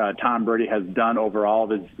Tom Brady has done over all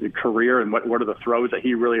of his career and what are the throws that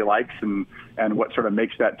he really likes and what sort of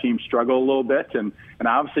makes that team struggle a little bit. And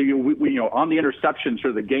obviously we on the interception,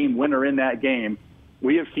 sort of the game winner in that game,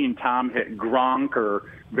 we have seen Tom hit Gronk or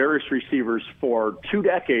various receivers for 2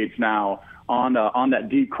 decades now on that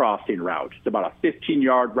deep crossing route. It's about a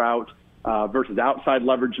 15-yard route. Versus outside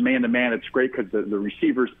leverage man-to-man, it's great because the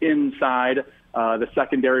receiver's inside the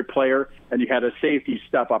secondary player, and you had a safety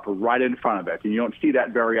step up right in front of it. And you don't see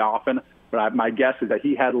that very often, but my guess is that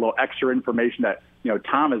he had a little extra information that,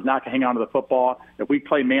 Tom is not going to hang on to the football. If we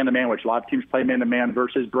play man-to-man, which a lot of teams play man-to-man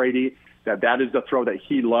versus Brady, that is the throw that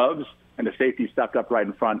he loves, and the safety stepped up right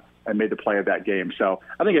in front and made the play of that game. So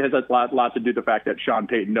I think it has a lot to do with the fact that Sean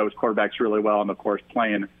Payton knows quarterbacks really well, and, of course,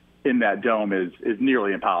 playing in that dome is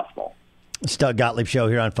nearly impossible. It's Doug Gottlieb Show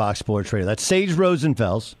here on Fox Sports Radio. That's Sage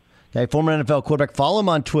Rosenfels, former NFL quarterback. Follow him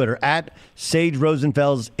on Twitter at Sage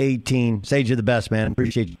Rosenfels18. Sage, you're the best, man.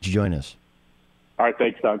 Appreciate you joining us. All right,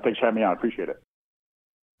 thanks, Doug. Thanks for having me on. Appreciate it.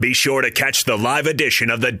 Be sure to catch the live edition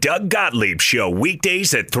of the Doug Gottlieb Show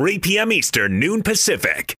weekdays at 3 p.m. Eastern, noon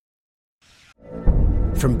Pacific.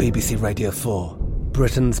 From BBC Radio 4,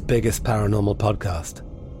 Britain's biggest paranormal podcast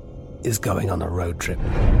is going on a road trip.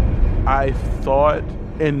 I thought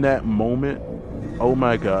in that moment, oh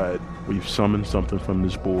my God, we've summoned something from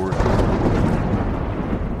this board.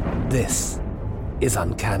 This is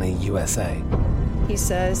Uncanny USA. He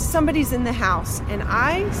says, somebody's in the house, and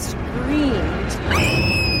I screamed.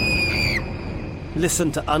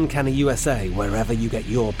 Listen to Uncanny USA wherever you get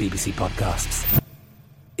your BBC podcasts,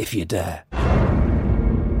 if you dare.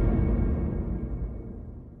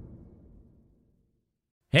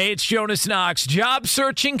 Hey, it's Jonas Knox. Job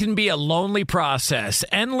searching can be a lonely process.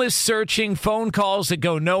 Endless searching, phone calls that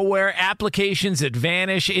go nowhere, applications that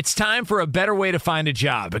vanish. It's time for a better way to find a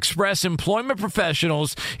job. Express Employment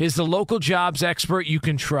Professionals is the local jobs expert you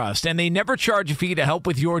can trust, and they never charge a fee to help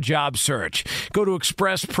with your job search. Go to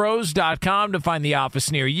expresspros.com to find the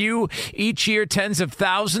office near you. Each year, tens of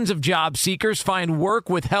thousands of job seekers find work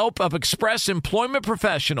with help of Express Employment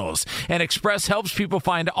Professionals, and Express helps people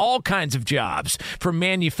find all kinds of jobs, from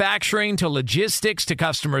manufacturing to logistics to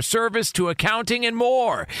customer service to accounting and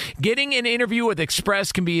more. Getting an interview with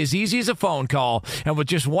Express can be as easy as a phone call, and with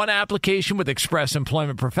just one application with Express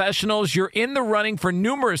Employment Professionals, you're in the running for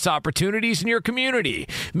numerous opportunities in your community.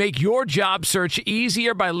 Make your job search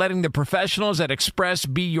easier by letting the professionals at Express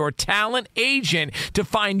be your talent agent to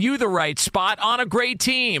find you the right spot on a great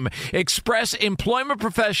team. Express Employment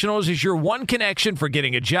Professionals is your one connection for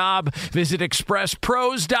getting a job. Visit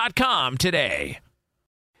expresspros.com today.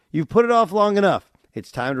 You've put it off long enough.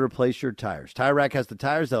 It's time to replace your tires. Tire Rack has the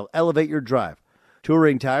tires that'll elevate your drive.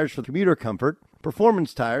 Touring tires for commuter comfort,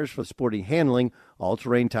 performance tires for sporty handling,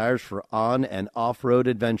 all-terrain tires for on- and off-road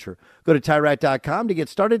adventure. Go to TireRack.com to get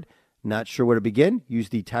started. Not sure where to begin? Use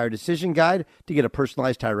the Tire Decision Guide to get a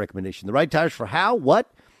personalized tire recommendation. The right tires for how,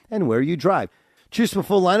 what, and where you drive. Choose from a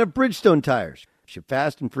full line of Bridgestone tires. Ship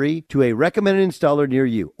fast and free to a recommended installer near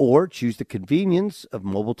you. Or choose the convenience of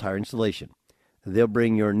mobile tire installation. They'll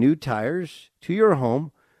bring your new tires to your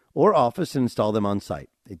home or office and install them on site.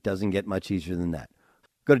 It doesn't get much easier than that.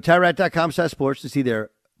 Go to TireRack.com/sports to see their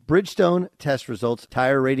Bridgestone test results,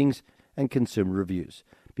 tire ratings, and consumer reviews.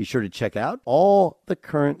 Be sure to check out all the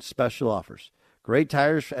current special offers. Great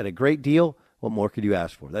tires at a great deal. What more could you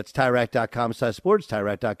ask for? That's TireRack.com/sports,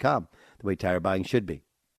 TireRack.com, the way tire buying should be.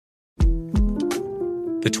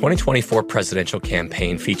 The 2024 presidential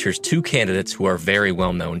campaign features two candidates who are very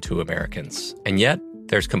well known to Americans. And yet,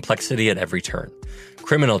 there's complexity at every turn.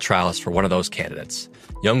 Criminal trials for one of those candidates.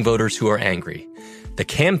 Young voters who are angry. The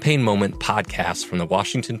Campaign Moment podcast from the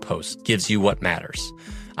Washington Post gives you what matters.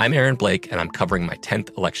 I'm Aaron Blake, and I'm covering my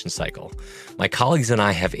 10th election cycle. My colleagues and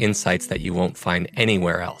I have insights that you won't find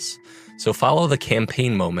anywhere else. So follow The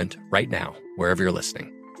Campaign Moment right now, wherever you're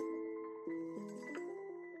listening.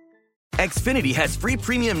 Xfinity has free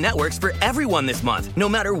premium networks for everyone this month, no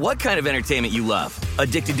matter what kind of entertainment you love.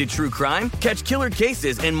 Addicted to true crime? Catch killer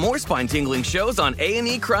cases and more spine-tingling shows on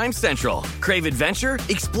A&E Crime Central. Crave adventure?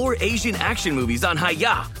 Explore Asian action movies on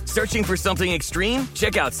Hi-Ya. Searching for something extreme?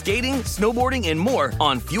 Check out skating, snowboarding, and more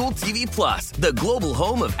on Fuel TV Plus, the global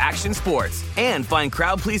home of action sports. And find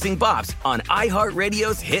crowd-pleasing bops on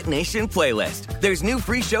iHeartRadio's Hit Nation playlist. There's new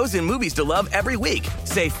free shows and movies to love every week.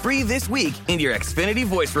 Say free this week in your Xfinity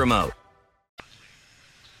voice remote.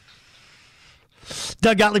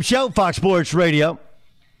 Doug Gottlieb Show, Fox Sports Radio.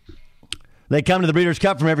 They come to the Breeders'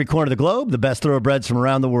 Cup from every corner of the globe, the best thoroughbreds from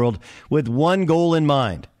around the world, with one goal in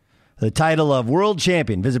mind, the title of world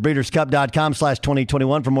champion. Visit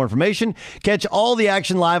breederscup.com/2021 for more information. Catch all the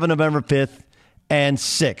action live on November 5th and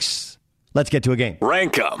 6th. Let's get to a game.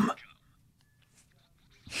 Rank 'em.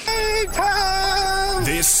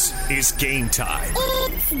 This is game time.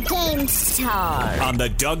 It's game time. On the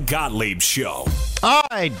Doug Gottlieb Show. All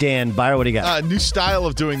right, Dan Byer, what do you got? New style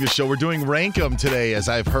of doing the show. We're doing Rank 'em today, as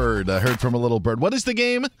I've heard. I heard from a little bird. What is the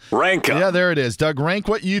game? Rank 'em. Yeah, there it is. Doug, rank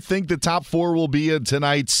what you think the top four will be in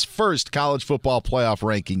tonight's first college football playoff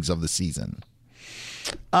rankings of the season.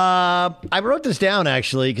 I wrote this down,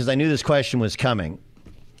 actually, because I knew this question was coming.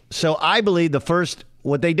 So I believe the first...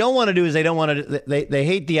 What they don't want to do is they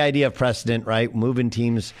hate the idea of precedent, right? Moving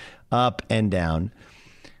teams up and down.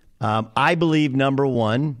 I believe number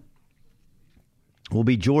one will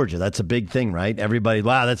be Georgia. That's a big thing, right? Everybody,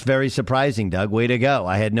 wow, that's very surprising, Doug. Way to go.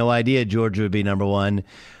 I had no idea Georgia would be number one.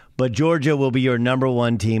 But Georgia will be your number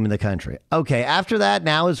one team in the country. Okay, after that,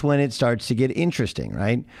 now is when it starts to get interesting,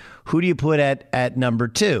 right? Who do you put at number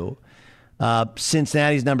two?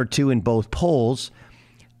 Cincinnati's number two in both polls.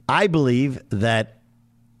 I believe that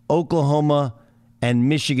Oklahoma and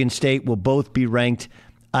Michigan State will both be ranked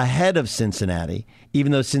ahead of Cincinnati,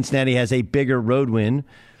 even though Cincinnati has a bigger road win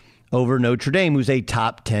over Notre Dame, who's a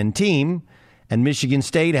top 10 team, and Michigan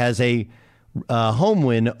State has a home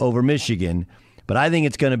win over Michigan. But I think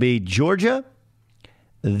it's going to be Georgia,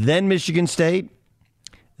 then Michigan State,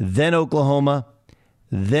 then Oklahoma,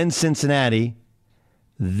 then Cincinnati,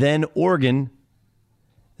 then Oregon,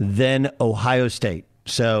 then Ohio State.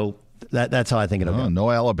 So that's how I think it'll go. No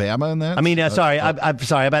Alabama in that? I mean, sorry. I'm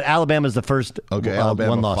sorry. About Alabama's the first Alabama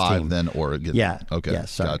one-loss 5, team. then Oregon. Yeah. Okay, yeah,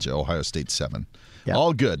 sorry. gotcha. Ohio State 7. Yeah.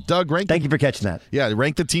 All good. Doug, thank you for catching that. Yeah,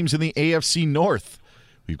 rank the teams in the AFC North.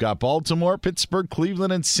 We've got Baltimore, Pittsburgh,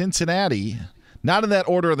 Cleveland, and Cincinnati. Not in that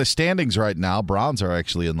order of the standings right now. Browns are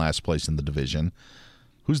actually in last place in the division.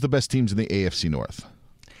 Who's the best teams in the AFC North?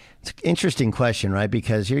 It's an interesting question, right?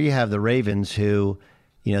 Because here you have the Ravens who,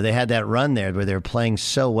 they had that run there where they were playing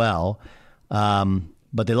so well,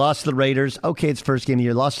 but they lost to the Raiders. Okay, it's first game of the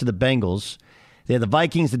year. Lost to the Bengals. They had the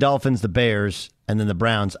Vikings, the Dolphins, the Bears, and then the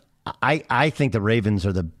Browns. I think the Ravens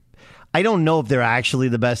are I don't know if they're actually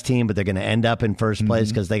the best team, but they're going to end up in first place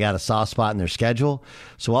because they got a soft spot in their schedule.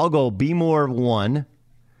 So I'll go be more 1.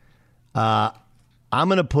 I'm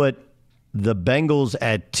going to put the Bengals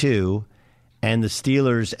at 2 and the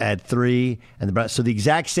Steelers at 3. So the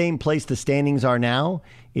exact same place the standings are now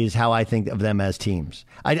is how I think of them as teams.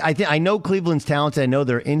 I know Cleveland's talented. I know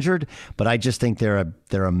they're injured, but I just think they're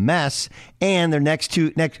a mess. And their next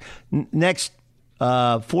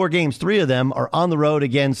 4 games, 3 of them are on the road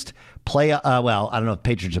against I don't know if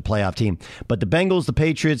Patriots are a playoff team, but the Bengals, the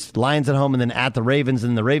Patriots, Lions at home, and then at the Ravens,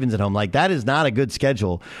 and the Ravens at home. Like, that is not a good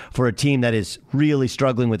schedule for a team that is really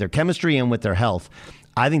struggling with their chemistry and with their health.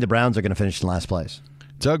 I think the Browns are going to finish in last place.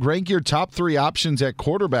 Doug, rank your top 3 options at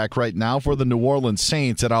quarterback right now for the New Orleans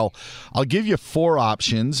Saints, and I'll give you 4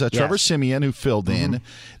 options. Trevor Siemian, who filled in.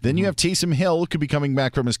 Then you have Taysom Hill, who could be coming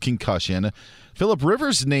back from his concussion. Phillip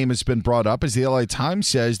Rivers' name has been brought up as the LA Times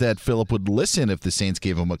says that Phillip would listen if the Saints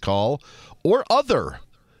gave him a call. Or other,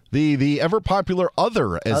 the ever-popular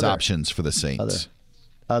other as options for the Saints.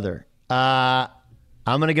 Other. I'm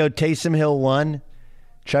going to go Taysom Hill 1,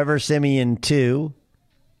 Trevor Siemian 2,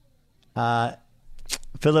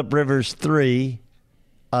 Phillip Rivers 3,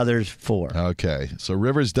 others 4. Okay, so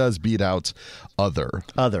Rivers does beat out other.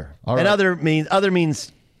 Other. All and right. other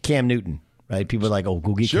means Cam Newton, right? People are like, go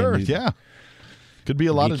get Cam Newton. Sure, yeah. Could be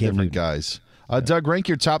a lot of different guys. Doug, rank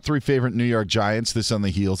your top 3 favorite New York Giants, this on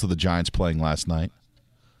the heels of the Giants playing last night.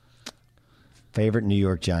 Favorite New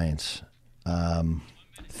York Giants.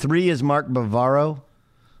 3 is Mark Bavaro.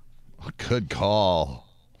 Good call.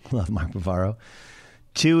 Love Mark Bavaro.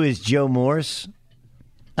 2 is Joe Morse.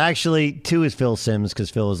 Actually, 2 is Phil Simms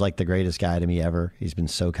because Phil is like the greatest guy to me ever. He's been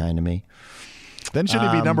so kind to me. Then should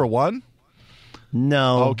he be number 1?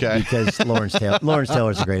 No. Okay. Because Lawrence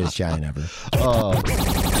Taylor's the greatest Giant ever.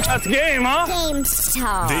 That's game, huh? Game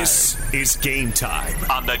time. This is Game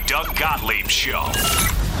Time on the Doug Gottlieb Show.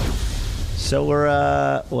 So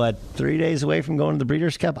we're 3 days away from going to the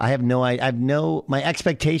Breeders' Cup? my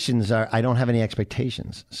expectations are, I don't have any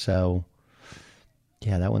expectations. So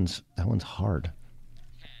yeah, that one's hard.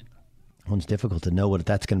 That one's difficult to know what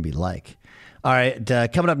that's going to be like. All right,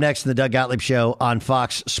 coming up next in the Doug Gottlieb Show on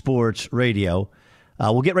Fox Sports Radio,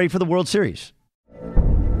 we'll get ready for the World Series.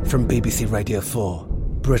 From BBC Radio 4,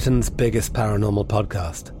 Britain's biggest paranormal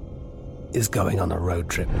podcast is going on a road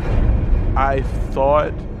trip. I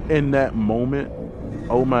thought in that moment,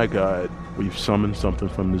 oh my God, we've summoned something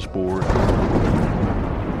from this board.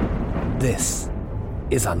 This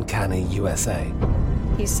is Uncanny USA.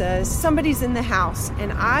 He says, somebody's in the house,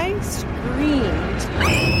 and I screamed.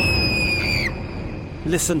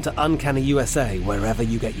 Listen to Uncanny USA wherever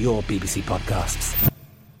you get your BBC podcasts,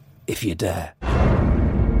 if you dare.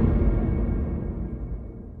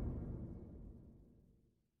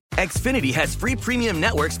 Xfinity has free premium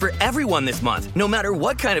networks for everyone this month, no matter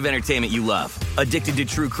what kind of entertainment you love. Addicted to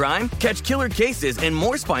true crime? Catch killer cases and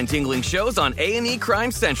more spine-tingling shows on A&E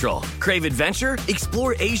Crime Central. Crave adventure?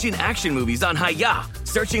 Explore Asian action movies on Hi-Ya.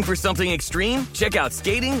 Searching for something extreme? Check out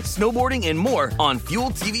skating, snowboarding, and more on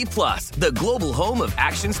Fuel TV Plus, the global home of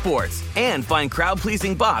action sports. And find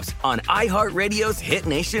crowd-pleasing bops on iHeartRadio's Hit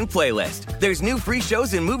Nation playlist. There's new free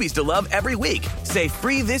shows and movies to love every week. Say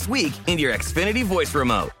free this week in your Xfinity voice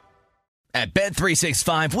remote. At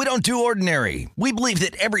Bet365, we don't do ordinary. We believe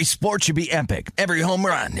that every sport should be epic. Every home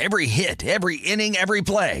run, every hit, every inning, every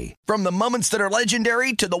play. From the moments that are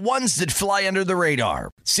legendary to the ones that fly under the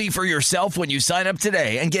radar. See for yourself when you sign up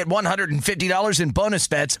today and get $150 in bonus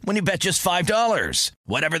bets when you bet just $5.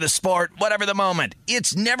 Whatever the sport, whatever the moment,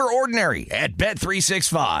 it's never ordinary at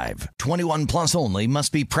Bet365. 21 plus only.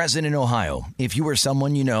 Must be present in Ohio. If you or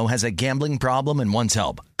someone you know has a gambling problem and wants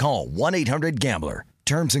help, call 1-800-GAMBLER.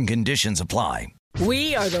 Terms and conditions apply.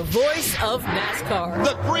 We are the voice of NASCAR.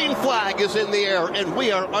 The green flag is in the air, and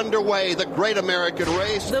we are underway. The Great American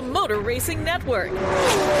Race. The Motor Racing Network.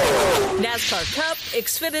 NASCAR Cup,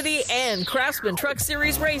 Xfinity, and Craftsman Truck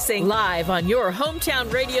Series Racing live on your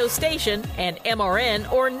hometown radio station and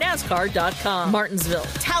MRN or NASCAR.com. Martinsville,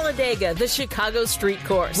 Talladega, the Chicago Street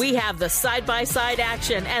Course. We have the side-by-side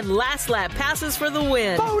action and last lap passes for the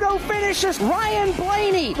win. Photo finishes. Ryan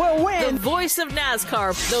Blaney will win. The voice of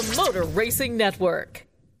NASCAR, the Motor Racing Network.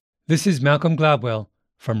 This is Malcolm Gladwell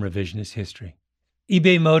from Revisionist History.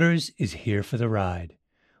 eBay Motors is here for the ride.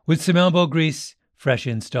 With some elbow grease, fresh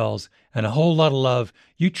installs, and a whole lot of love,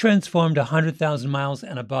 you transformed 100,000 miles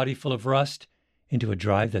and a body full of rust into a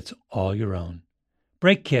drive that's all your own.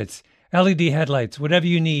 Brake kits, LED headlights, whatever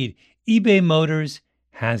you need, eBay Motors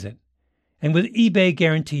has it. And with eBay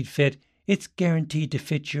Guaranteed Fit, it's guaranteed to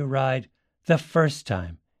fit your ride the first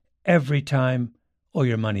time, every time, or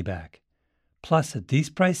your money back. Plus, at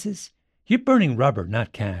these prices, you're burning rubber,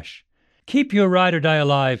 not cash. Keep your ride or die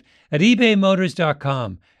alive at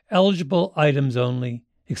ebaymotors.com. Eligible items only.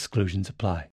 Exclusions apply.